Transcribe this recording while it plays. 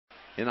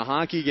in the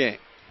hockey game.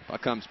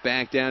 Puck comes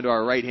back down to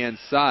our right-hand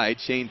side.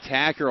 Shane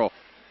Tacker will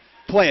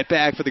play it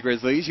back for the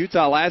Grizzlies.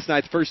 Utah last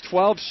night, the first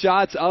 12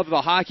 shots of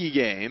the hockey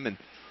game, and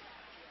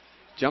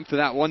jumped to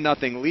that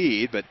 1-0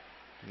 lead, but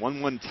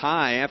 1-1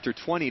 tie after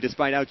 20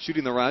 despite out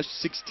shooting the Rush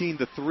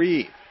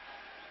 16-3.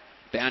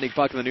 Bounding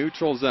puck in the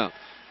neutral zone.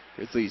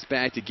 Grizzlies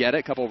back to get it.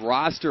 A couple of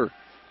roster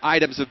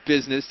items of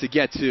business to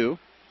get to.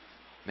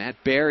 Matt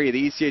Barry,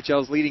 the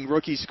ECHL's leading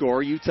rookie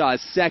scorer,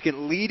 Utah's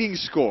second leading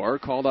scorer,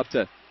 called up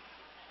to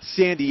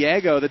San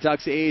Diego, the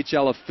Ducks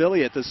AHL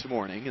affiliate this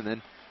morning. And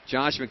then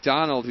Josh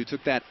McDonald, who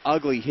took that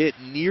ugly hit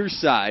near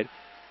side,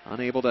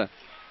 unable to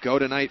go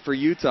tonight for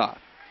Utah.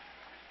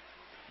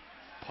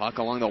 Puck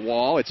along the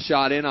wall. It's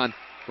shot in on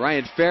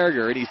Ryan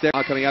Farragher, and he's there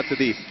now coming up to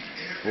the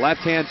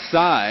left-hand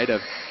side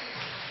of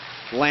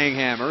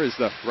Langhammer as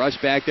the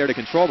Rush back there to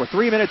control. We're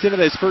 3 minutes into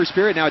this first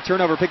period. Now a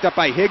turnover picked up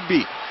by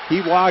Higbee.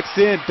 He walks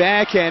in,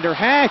 backhander,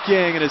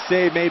 hacking, and a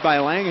save made by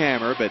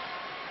Langhammer, but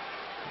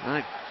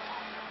not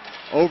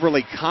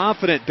overly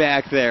confident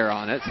back there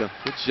on it. So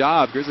good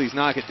job. Grizzlies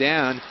knock it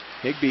down.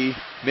 Higbee,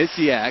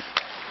 Misiak,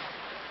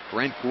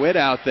 Brent Gwitt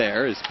out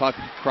there as puck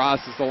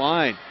crosses the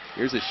line.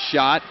 Here's a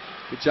shot.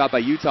 Good job by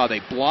Utah.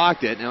 They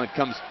blocked it. Now it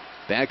comes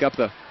back up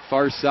the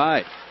far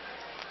side.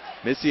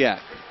 Misiak,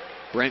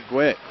 Brent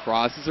Gwitt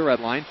crosses the red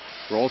line.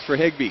 Rolls for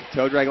Higbee.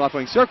 Toe drag left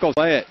wing circle.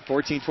 Play it.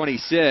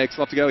 14:26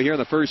 left to go here in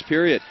the first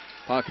period.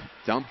 Puck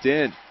dumped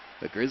in.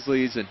 The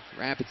Grizzlies and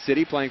Rapid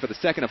City playing for the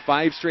second of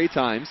 5 straight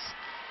times.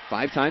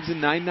 5 times in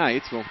 9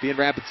 nights. We'll be in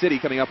Rapid City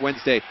coming up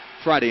Wednesday,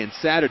 Friday, and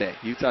Saturday.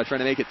 Utah trying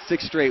to make it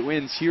 6 straight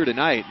wins here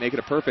tonight. Make it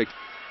a perfect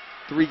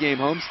 3-game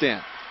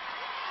homestand.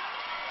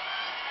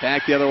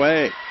 Back the other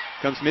way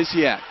comes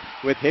Misiak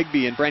with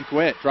Higbee and Brent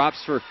Gwitt.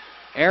 Drops for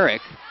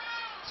Eric.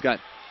 He's got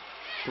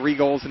 3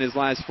 goals in his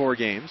last 4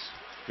 games.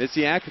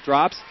 Misiak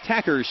drops.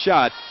 Tacker's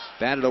shot.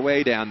 Batted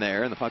away down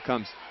there, and the puck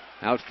comes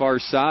out far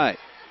side.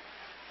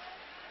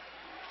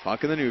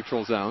 Puck in the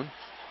neutral zone.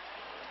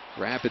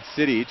 Rapid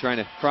City trying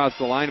to cross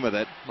the line with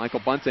it.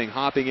 Michael Bunting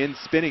hopping in,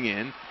 spinning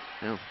in.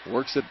 Now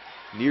works it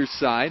near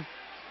side.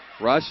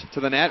 Rush to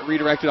the net.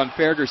 Redirected on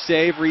Farragher.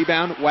 Save.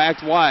 Rebound.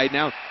 Whacked wide.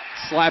 Now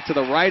slapped to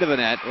the right of the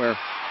net where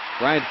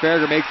Ryan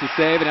Farragher makes the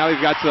save. And now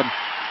we've got some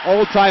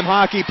old-time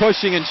hockey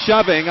pushing and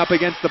shoving up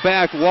against the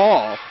back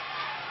wall.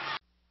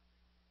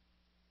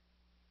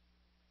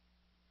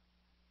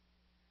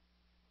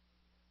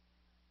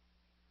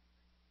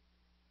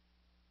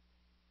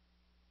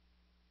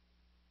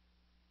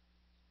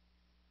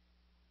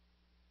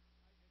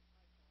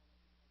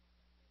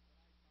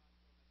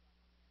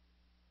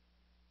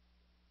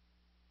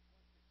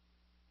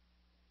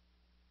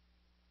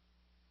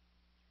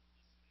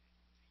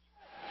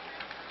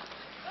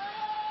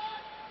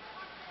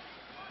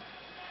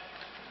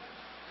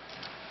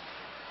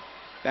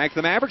 Back to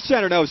the Maverick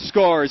Center, no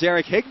scores.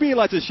 Eric Higbee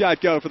lets a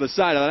shot go for the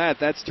side of the net.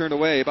 That's turned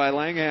away by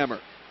Langhammer.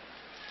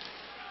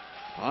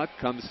 Puck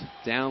comes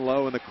down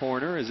low in the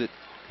corner as it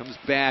comes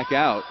back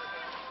out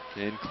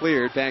and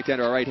cleared back down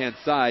to our right-hand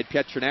side.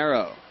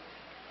 Pietranero.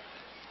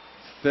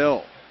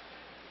 Phil.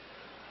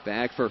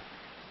 Back for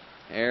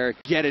Eric.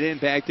 Get it in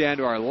back down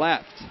to our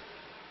left.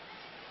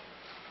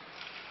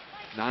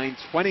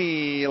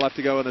 9:20 left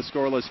to go in the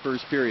scoreless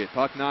first period.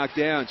 Puck knocked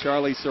down.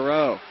 Charlie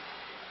Sereau.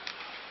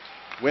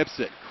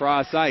 Whips it,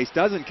 cross ice,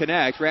 doesn't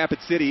connect.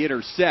 Rapid City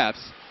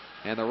intercepts,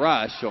 and the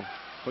Rush will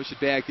push it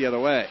back the other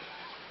way.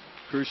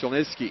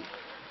 Krushelnyski,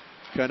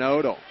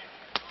 Konodal,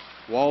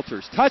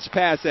 Walters, touch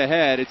pass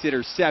ahead, it's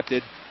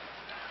intercepted,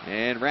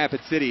 and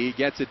Rapid City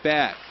gets it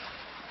back.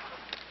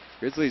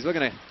 Grizzlies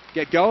looking to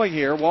get going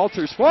here.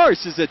 Walters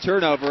forces a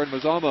turnover and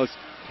was almost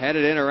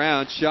headed in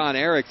around Sean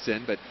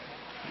Erickson, but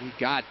he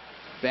got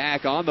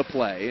back on the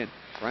play, and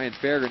Ryan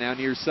Farragher now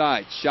near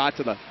side. Shot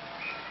to the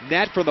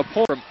net from the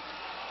point from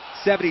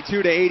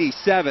 72 to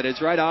 87.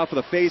 It's right off of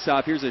the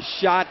faceoff. Here's a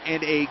shot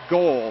and a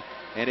goal,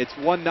 and it's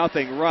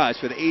 1-0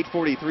 Rush with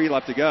 8:43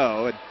 left to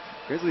go. And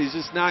Grizzlies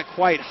just not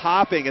quite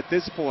hopping at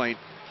this point.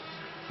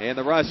 And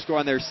the Rush score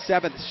on their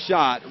 7th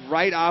shot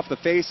right off the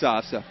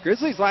faceoff. So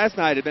Grizzlies last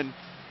night had been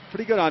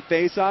pretty good on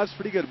faceoffs,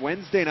 pretty good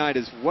Wednesday night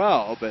as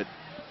well, but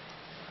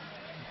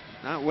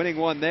not winning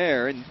one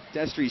there. And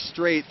Destry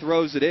Strait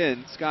throws it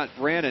in. Scott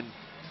Brannon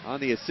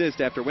on the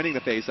assist after winning the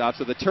faceoff.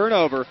 So the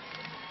turnover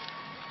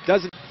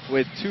doesn't,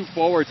 with 2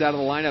 forwards out of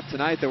the lineup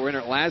tonight that were in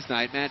it last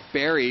night. Matt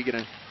Barry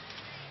going to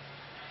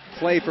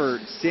play for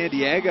San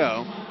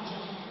Diego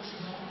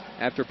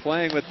after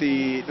playing with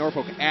the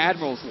Norfolk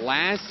Admirals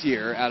last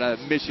year out of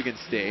Michigan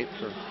State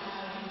for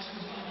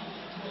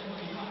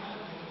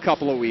a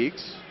couple of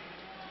weeks.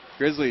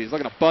 Grizzlies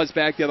looking to buzz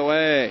back the other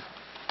way.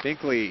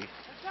 Binkley,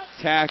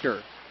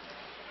 Tacker,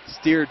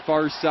 steered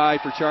far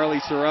side for Charlie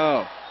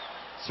Sereau.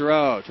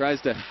 Sereau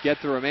tries to get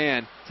through a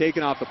man,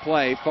 taken off the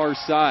play, far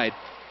side.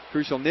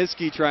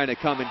 Krushelnyski trying to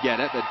come and get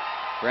it, but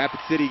Rapid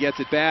City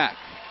gets it back.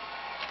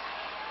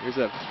 There's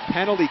a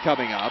penalty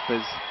coming up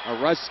as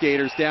a Rush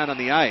skater's down on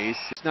the ice.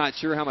 It's not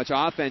sure how much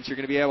offense you're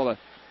going to be able to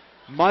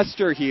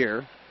muster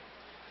here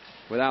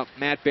without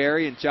Matt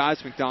Barry and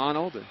Josh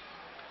McDonald. And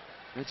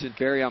Mentioned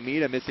Barry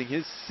Almeida missing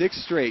his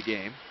 6th straight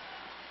game.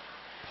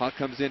 Puck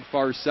comes in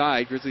far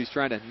side. Grizzlies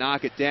trying to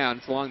knock it down.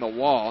 It's along the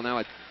wall. Now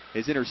it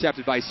is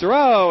intercepted by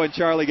Soro, and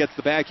Charlie gets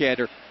the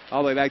backhander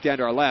all the way back down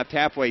to our left.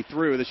 Halfway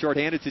through the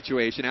shorthanded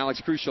situation,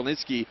 Alex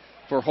Krushelnyski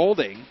for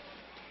holding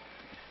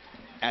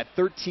at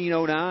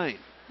 13:09.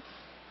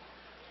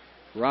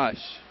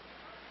 Rush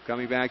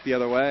coming back the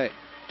other way.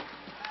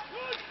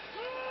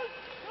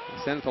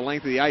 Sent it the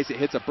length of the ice. It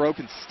hits a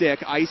broken stick.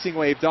 Icing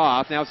waved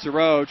off. Now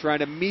Soro trying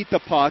to meet the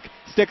puck.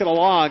 Stick it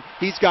along.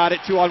 He's got it.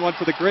 2-on-1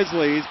 for the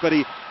Grizzlies, but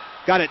he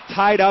got it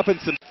tied up in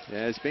some...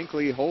 As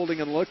Binkley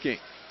holding and looking.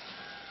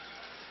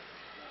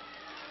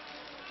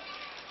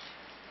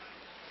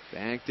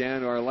 Back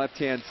down to our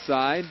left-hand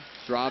side.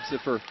 Drops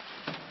it for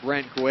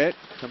Brent Gwitt.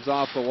 Comes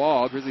off the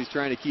wall. Grizzlies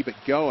trying to keep it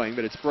going,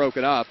 but it's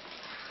broken up.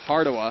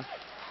 Hardaway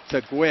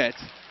to Gwitt.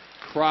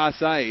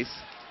 Cross ice.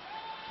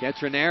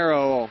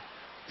 Pietranero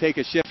take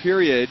a shift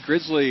period.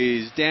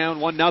 Grizzlies down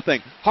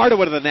 1-0.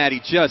 Hardaway to the net. He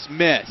just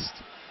missed.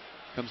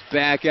 Comes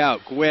back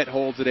out. Gwitt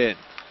holds it in.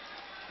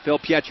 Phil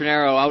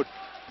Pietranero out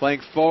playing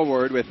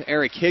forward with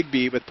Eric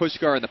Higbee with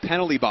Pushkar in the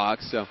penalty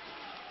box. So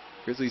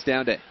Grizzlies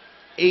down to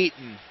 8-6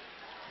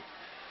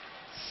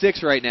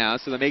 right now.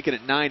 So they're making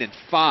it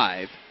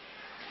 9-5.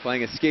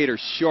 Playing a skater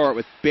short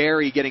with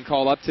Barry getting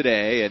called up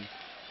today. And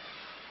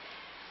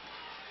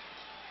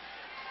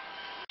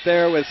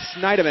there with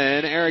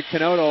Snyderman, Eric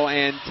Canodal,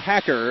 and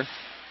Tacker.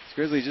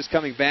 Grizzlies just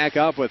coming back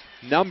up with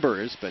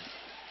numbers, but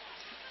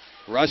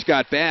Rush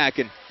got back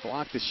and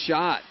blocked the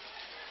shot.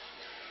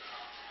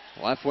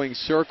 Left wing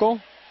circle.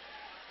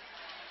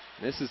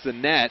 This is the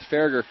net.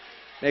 Farragher,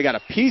 they got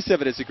a piece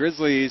of it as the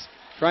Grizzlies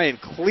try and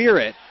clear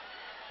it.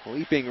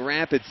 Leaping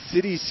Rapid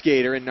City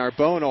skater and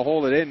Narbona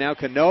hold it in. Now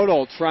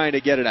Canodal trying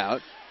to get it out.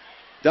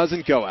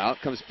 Doesn't go out.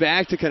 Comes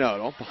back to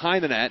Canodal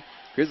behind the net.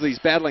 Grizzlies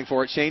battling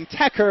for it. Shane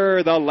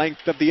Tecker the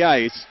length of the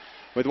ice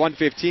with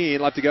 1:15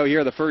 left to go here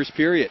in the first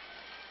period.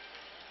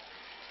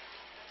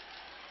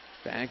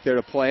 Back there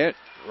to play it.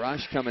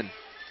 Rush coming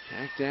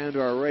back down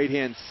to our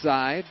right-hand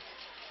side.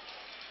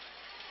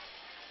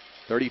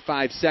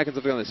 35 seconds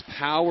left on this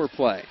power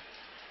play.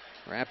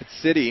 Rapid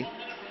City,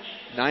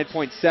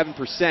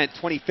 9.7%,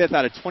 25th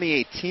out of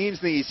 28 teams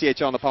in the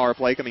ECHL on the power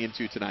play coming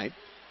into tonight.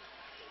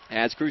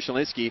 As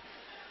Krushelnyski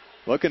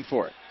looking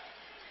for it.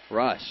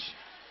 Rush.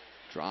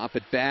 Drop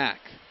it back.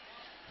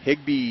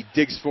 Higbee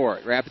digs for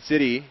it. Rapid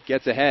City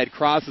gets ahead,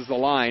 crosses the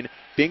line.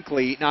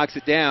 Binkley knocks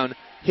it down.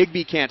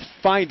 Higbee can't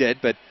find it,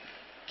 but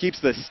keeps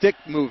the stick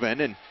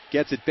moving and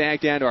gets it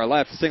back down to our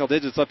left. Single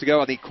digits left to go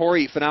on the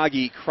Corey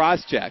Finagi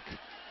cross check.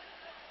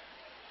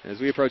 As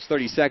we approach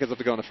 30 seconds left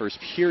to go in the first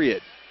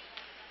period.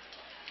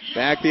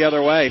 Back the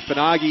other way.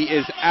 Finagi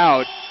is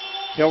out.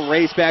 He'll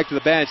race back to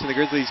the bench, and the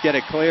Grizzlies get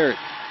it cleared.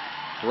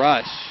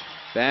 Rush.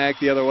 Back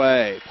the other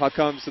way. Puck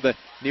comes to the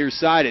near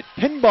side. It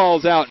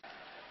pinballs out.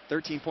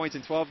 13 points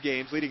in 12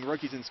 games, leading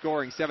rookies in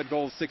scoring. 7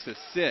 goals, 6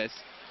 assists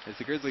as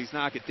the Grizzlies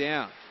knock it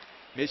down.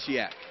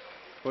 Mishiak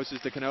pushes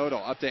to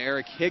Canodal. Up to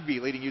Eric Higbee,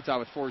 leading Utah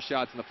with 4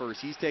 shots in the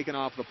first. He's taken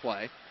off the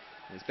play.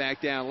 He's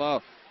back down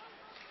low.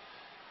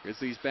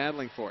 Grizzlies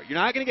battling for it. You're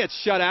not going to get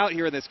shut out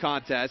here in this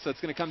contest, so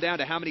it's going to come down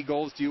to how many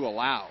goals do you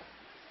allow.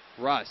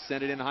 Russ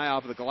sent it in high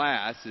off of the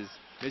glass as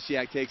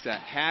Mishiak takes a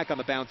hack on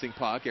the bouncing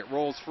puck. It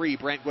rolls free.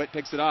 Brent Gwitt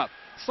picks it up.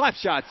 Slap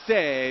shot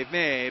save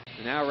made.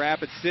 And now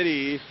Rapid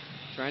City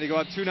trying to go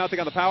up 2-0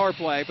 on the power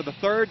play. For the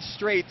third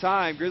straight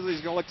time,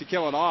 Grizzlies are going to look to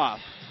kill it off.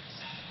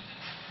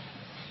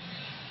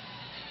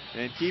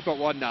 And keep it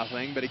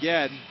 1-0. But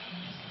again,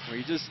 where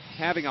you're just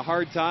having a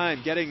hard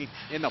time getting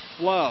in the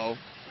flow,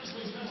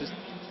 just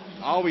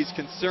always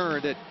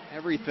concerned at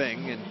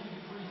everything, and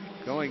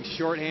going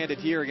shorthanded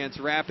here against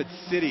Rapid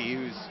City,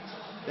 who's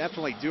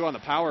definitely due on the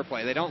power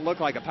play. They don't look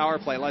like a power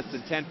play less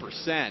than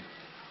 10%.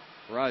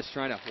 Rush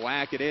trying to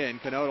whack it in.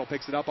 Canodal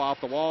picks it up off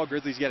the wall.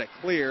 Grizzlies get it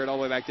cleared all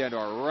the way back down to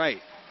our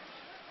right.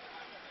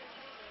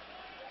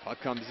 Puck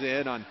comes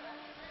in on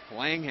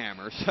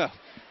Langhammer. So,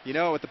 you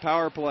know, with the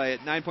power play at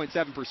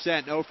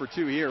 9.7%, 0 for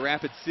 2 here,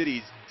 Rapid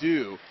City's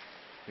due.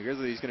 The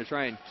Grizzlies going to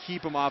try and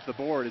keep them off the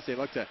board as they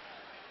look to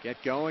get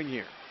going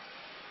here.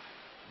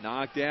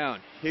 Knocked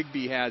down.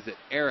 Higbee has it.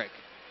 Eric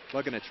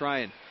looking to try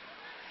and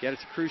get it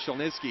to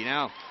Krushelnyski.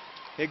 Now,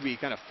 Higbee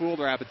kind of fooled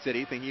Rapid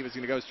City, thinking he was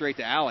going to go straight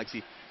to Alex.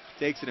 He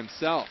takes it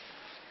himself.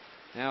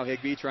 Now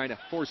Higbee trying to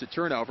force a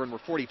turnover, and we're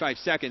 45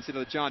 seconds into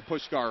the John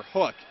Pushkar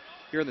hook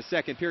here in the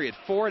second period.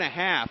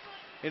 4.5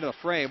 into the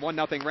frame.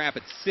 1-0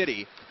 Rapid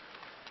City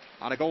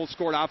on a goal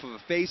scored off of a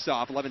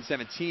face-off.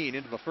 11-17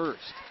 into the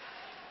first.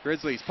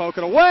 Grizzlies poke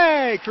it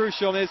away.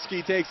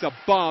 Krushelnyski takes a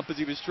bump as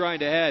he was trying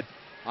to head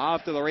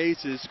off to the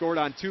races. Scored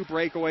on 2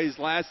 breakaways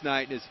last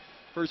night in his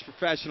first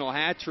professional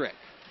hat trick.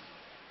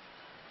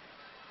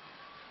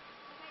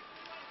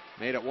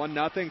 Made it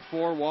 1-0,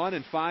 4-1,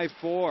 and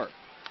 5-4.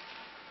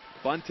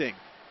 Bunting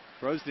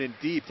throws it in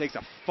deep, takes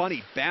a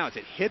funny bounce.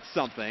 It hits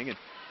something and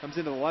comes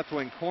into the left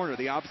wing corner,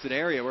 the opposite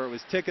area where it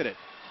was ticketed.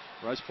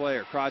 Rush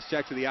player cross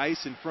check to the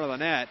ice in front of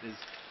the net as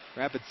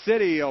Rapid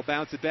City will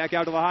bounce it back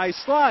out to the high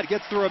slot.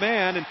 Gets through a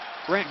man, and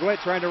Brent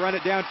Gwitt trying to run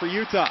it down for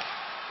Utah.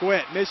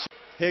 Gwitt,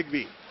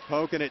 Higbee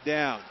poking it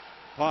down.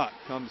 Puck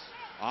comes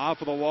off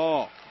of the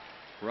wall.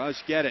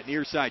 Rush get it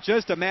near side.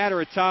 Just a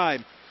matter of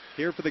time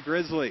here for the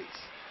Grizzlies.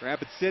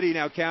 Rapid City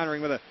now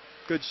countering with a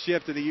good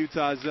shift in the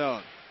Utah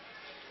zone.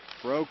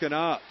 Broken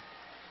up.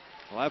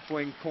 Left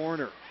wing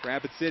corner.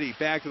 Rapid City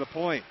back to the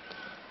point.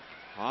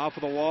 Off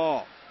of the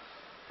wall.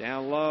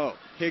 Down low.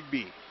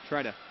 Higbee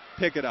trying to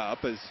pick it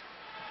up as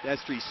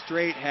Destry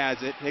Strait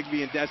has it.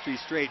 Higbee and Destry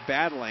Strait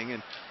battling,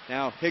 and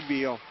now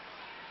Higbee will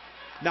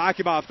knock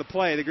him off the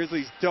play. The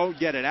Grizzlies don't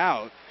get it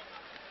out.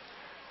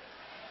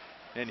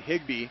 And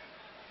Higbee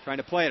trying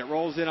to play it. It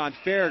rolls in on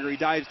Farragher. He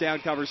dives down,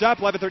 covers up.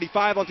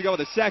 11:35 left to go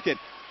with a second.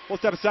 We'll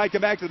step aside,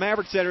 come back to the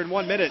Maverick Center in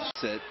 1 minute.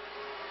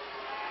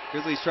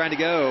 Grizzlies trying to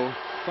go.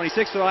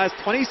 26 for the last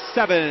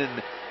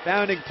 27.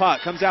 Bounding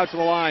puck comes out to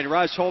the line.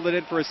 Rush hold it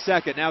in for a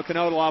second. Now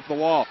Canodal off the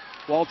wall.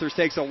 Walters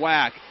takes a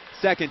whack.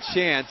 Second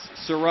chance,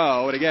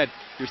 Sereau. And again,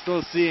 you're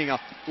still seeing a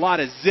lot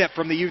of zip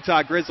from the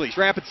Utah Grizzlies.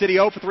 Rapid City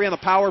 0 for 3 on the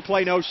power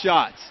play, no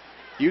shots.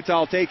 Utah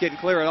will take it and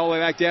clear it all the way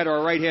back down to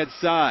our right-hand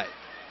side.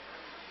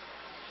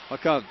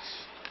 Puck comes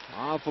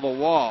off of the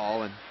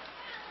wall, and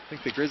I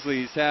think the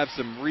Grizzlies have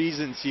some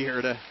reasons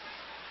here to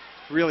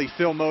really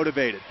feel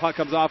motivated. Puck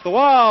comes off the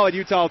wall, and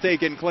Utah will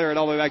take it and clear it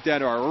all the way back down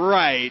to our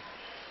right.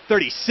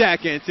 30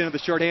 seconds into the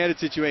shorthanded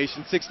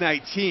situation,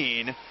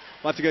 6:19.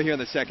 Left to go here in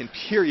the second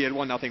period,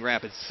 1-0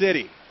 Rapid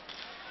City.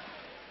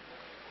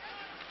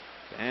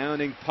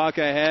 Bounding puck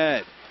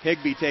ahead.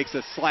 Higbee takes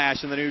a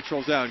slash in the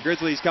neutral zone.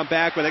 Grizzlies come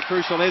back with it.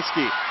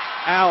 Krushelnyski.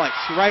 Alex,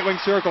 right wing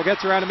circle,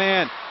 gets around a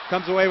man.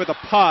 Comes away with the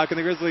puck, and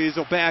the Grizzlies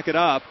will back it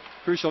up.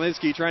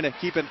 Krushelnyski trying to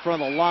keep it in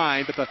front of the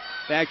line, but the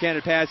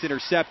backhanded pass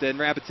intercepted, and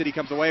Rapid City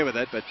comes away with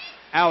it. But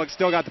Alex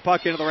still got the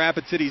puck into the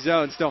Rapid City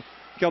zone. Still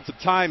killed some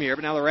time here,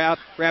 but now the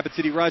Rapid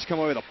City Rush come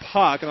away with a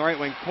puck in the right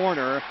wing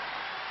corner.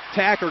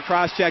 Tacker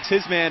cross-checks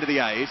his man to the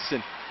ice,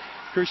 and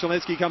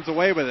Krushelnyski comes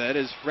away with it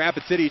as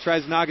Rapid City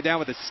tries to knock it down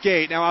with a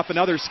skate. Now off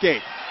another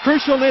skate.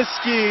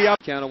 Krushelnyski up.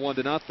 Count of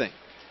 1-0.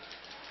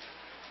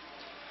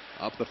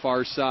 Up the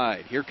far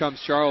side. Here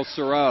comes Charles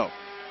Sereau.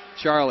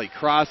 Charlie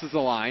crosses the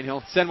line.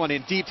 He'll send one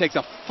in deep. Takes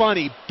a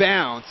funny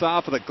bounce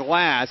off of the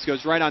glass.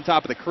 Goes right on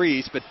top of the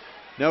crease, but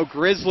no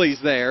Grizzlies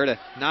there to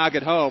knock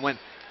it home. Went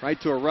right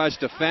to a Rush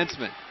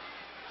defenseman.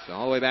 So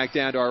all the way back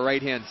down to our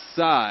right-hand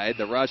side.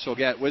 The Rush will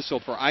get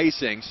whistled for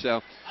icing.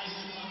 So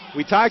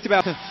we talked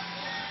about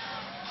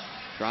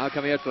draw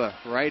coming up to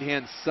the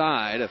right-hand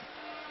side of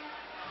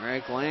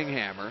Eric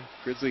Langhammer.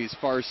 Grizzlies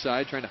far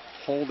side trying to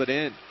hold it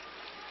in.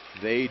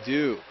 They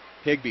do.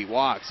 Higbee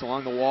walks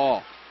along the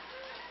wall.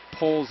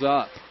 Pulls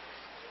up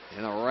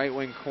in the right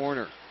wing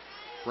corner.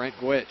 Brent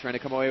Gwitt trying to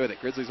come away with it.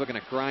 Grizzlies looking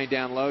to grind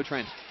down low,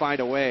 trying to find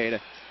a way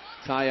to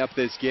tie up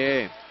this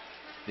game.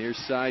 Near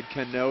side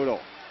Canodal.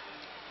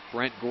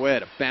 Brent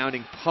Gwitt, a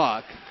bounding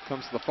puck.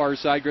 Comes to the far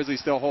side. Grizzlies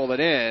still hold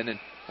it in, and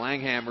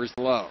Langhammer's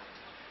low.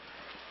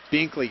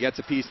 Binkley gets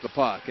a piece of the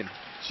puck, and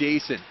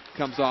Jason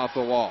comes off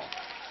the wall.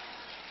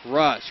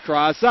 Rush,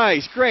 cross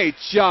ice, great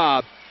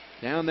job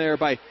down there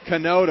by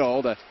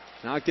Canodal to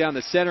knock down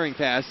the centering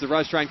pass. The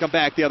Rush try and come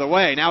back the other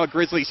way. Now a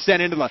Grizzly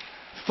sent into the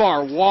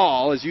far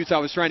wall as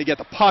Utah was trying to get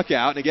the puck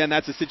out, and again,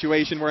 that's a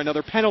situation where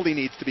another penalty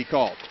needs to be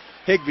called.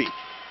 Higbee,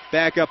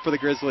 back up for the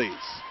Grizzlies.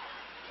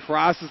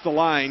 Crosses the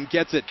line,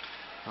 gets it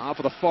off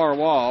of the far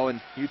wall, and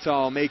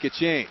Utah will make a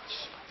change.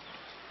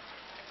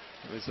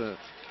 It was a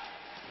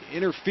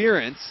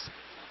interference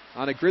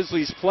on a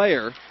Grizzlies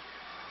player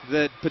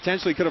that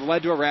potentially could have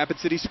led to a Rapid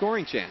City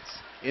scoring chance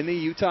in the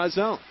Utah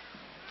zone.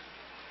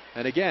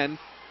 And again,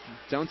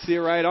 don't see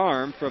a right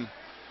arm from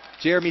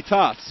Jeremy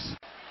Tufts.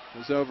 It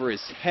was over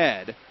his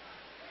head,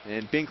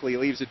 and Binkley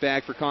leaves it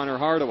back for Connor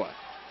Hardaway.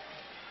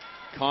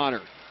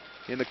 Connor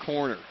in the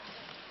corner.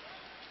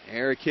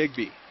 Eric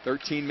Higbee,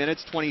 13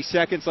 minutes, 20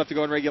 seconds left to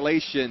go in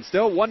regulation.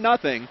 Still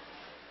 1-0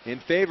 in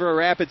favor of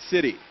Rapid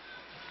City.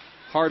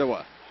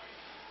 Hardaway.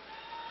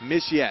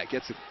 Mishiak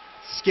gets a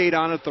skate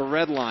on at the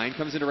red line.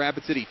 Comes into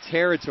Rapid City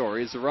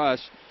territory as the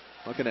Rush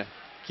looking to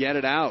get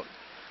it out.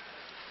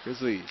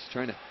 Grizzlies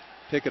trying to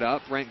pick it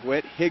up. Brent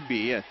Gwitt,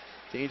 Higbee, a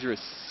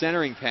dangerous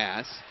centering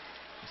pass.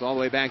 It's all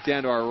the way back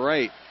down to our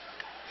right.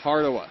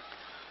 Hardaway,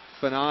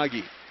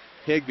 Fanagi,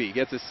 Higbee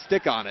gets a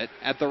stick on it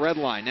at the red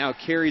line. Now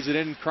carries it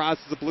in,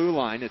 crosses the blue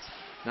line. It's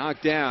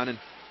knocked down, and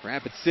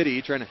Rapid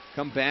City trying to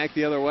come back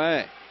the other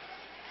way.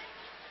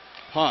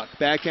 Puck,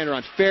 backhander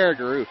on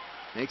Farragher,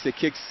 who makes a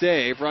kick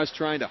save. Rush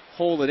trying to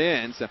hold it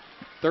in. So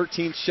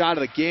 13th shot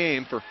of the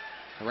game for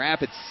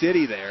Rapid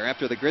City there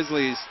after the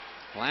Grizzlies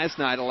last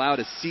night allowed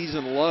a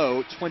season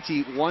low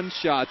 21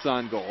 shots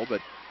on goal,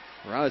 but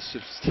Rush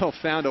have still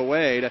found a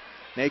way to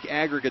make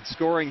aggregate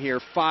scoring here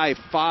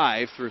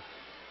 5-5 through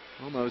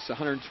almost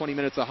 120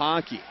 minutes of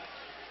hockey.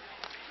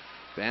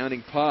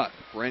 Bounding puck,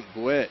 Brent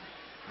Gwitt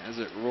has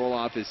it roll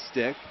off his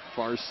stick.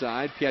 Far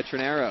side,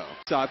 Pietranero.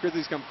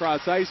 Grizzlies come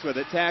cross ice with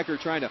it. Tacker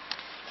trying to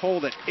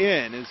hold it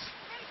in. Is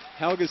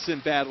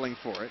Helgeson battling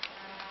for it.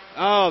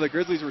 Oh, the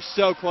Grizzlies were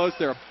so close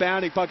there. A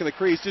bounding puck in the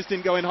crease. Just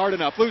didn't go in hard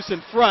enough. Loose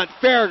in front.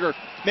 Farragher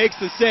makes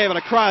the save on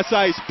a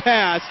cross-ice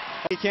pass.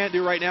 What he can't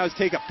do right now is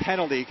take a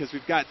penalty because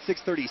we've got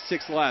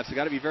 6:36 left. So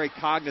got to be very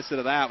cognizant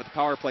of that with the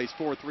power plays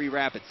 4-3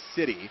 Rapid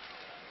City.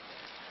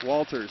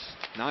 Walters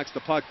knocks the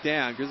puck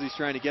down. Grizzlies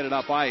trying to get it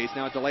up ice.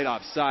 Now a delayed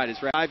offside. His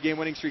 5-game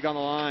winning streak on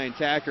the line.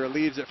 Tacker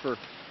leaves it for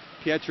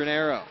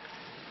Pietranero.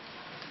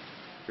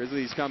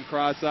 Grizzlies come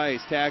cross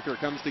ice. Tacker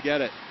comes to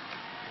get it.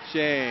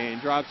 Shane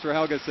drops for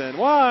Helgeson.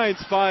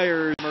 Winds,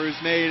 fires. Who's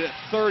made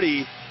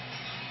 30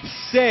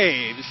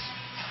 saves.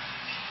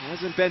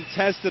 Hasn't been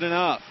tested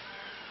enough.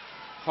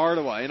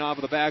 Hardaway in off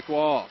of the back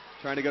wall.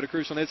 Trying to go to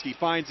Krushelnytsky.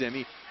 Finds him.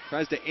 He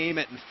tries to aim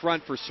it in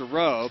front for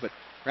Sauro, but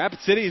Rapid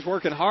City is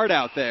working hard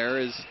out there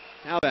as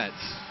now that's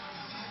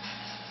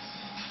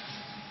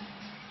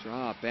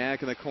draw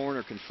back in the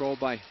corner, controlled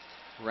by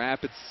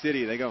Rapid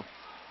City. They go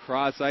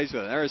cross ice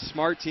with it. They're a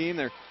smart team.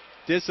 They're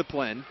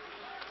disciplined.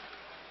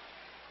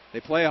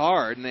 They play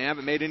hard, and they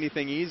haven't made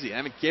anything easy. They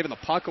haven't given the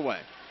puck away.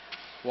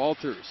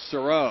 Walters,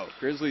 Sauro,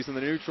 Grizzlies in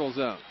the neutral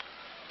zone.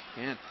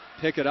 Can't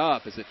pick it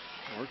up as it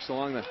works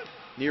along the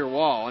near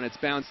wall, and it's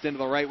bounced into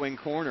the right wing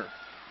corner.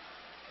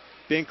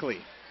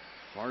 Binkley,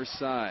 far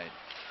side.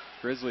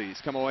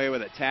 Grizzlies come away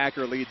with it.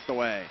 Tacker leads the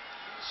way.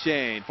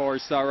 Shane for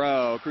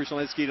Sauro.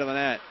 Krushelnytsky to the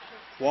net.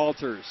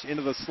 Walters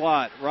into the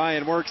slot.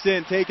 Ryan works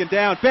in, taken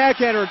down.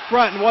 Backhander in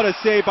front, and what a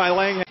save by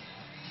Langham.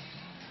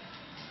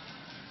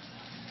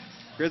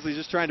 Grizzlies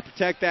just trying to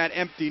protect that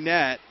empty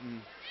net.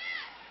 And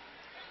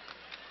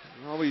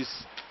I always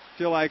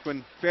feel like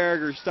when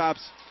Farragher stops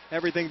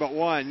everything but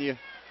one, you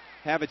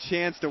have a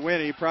chance to win,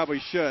 and you probably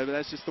should. But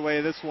that's just the way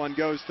this one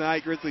goes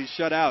tonight. Grizzlies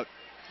shut out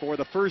for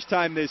the first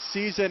time this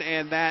season,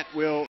 and that will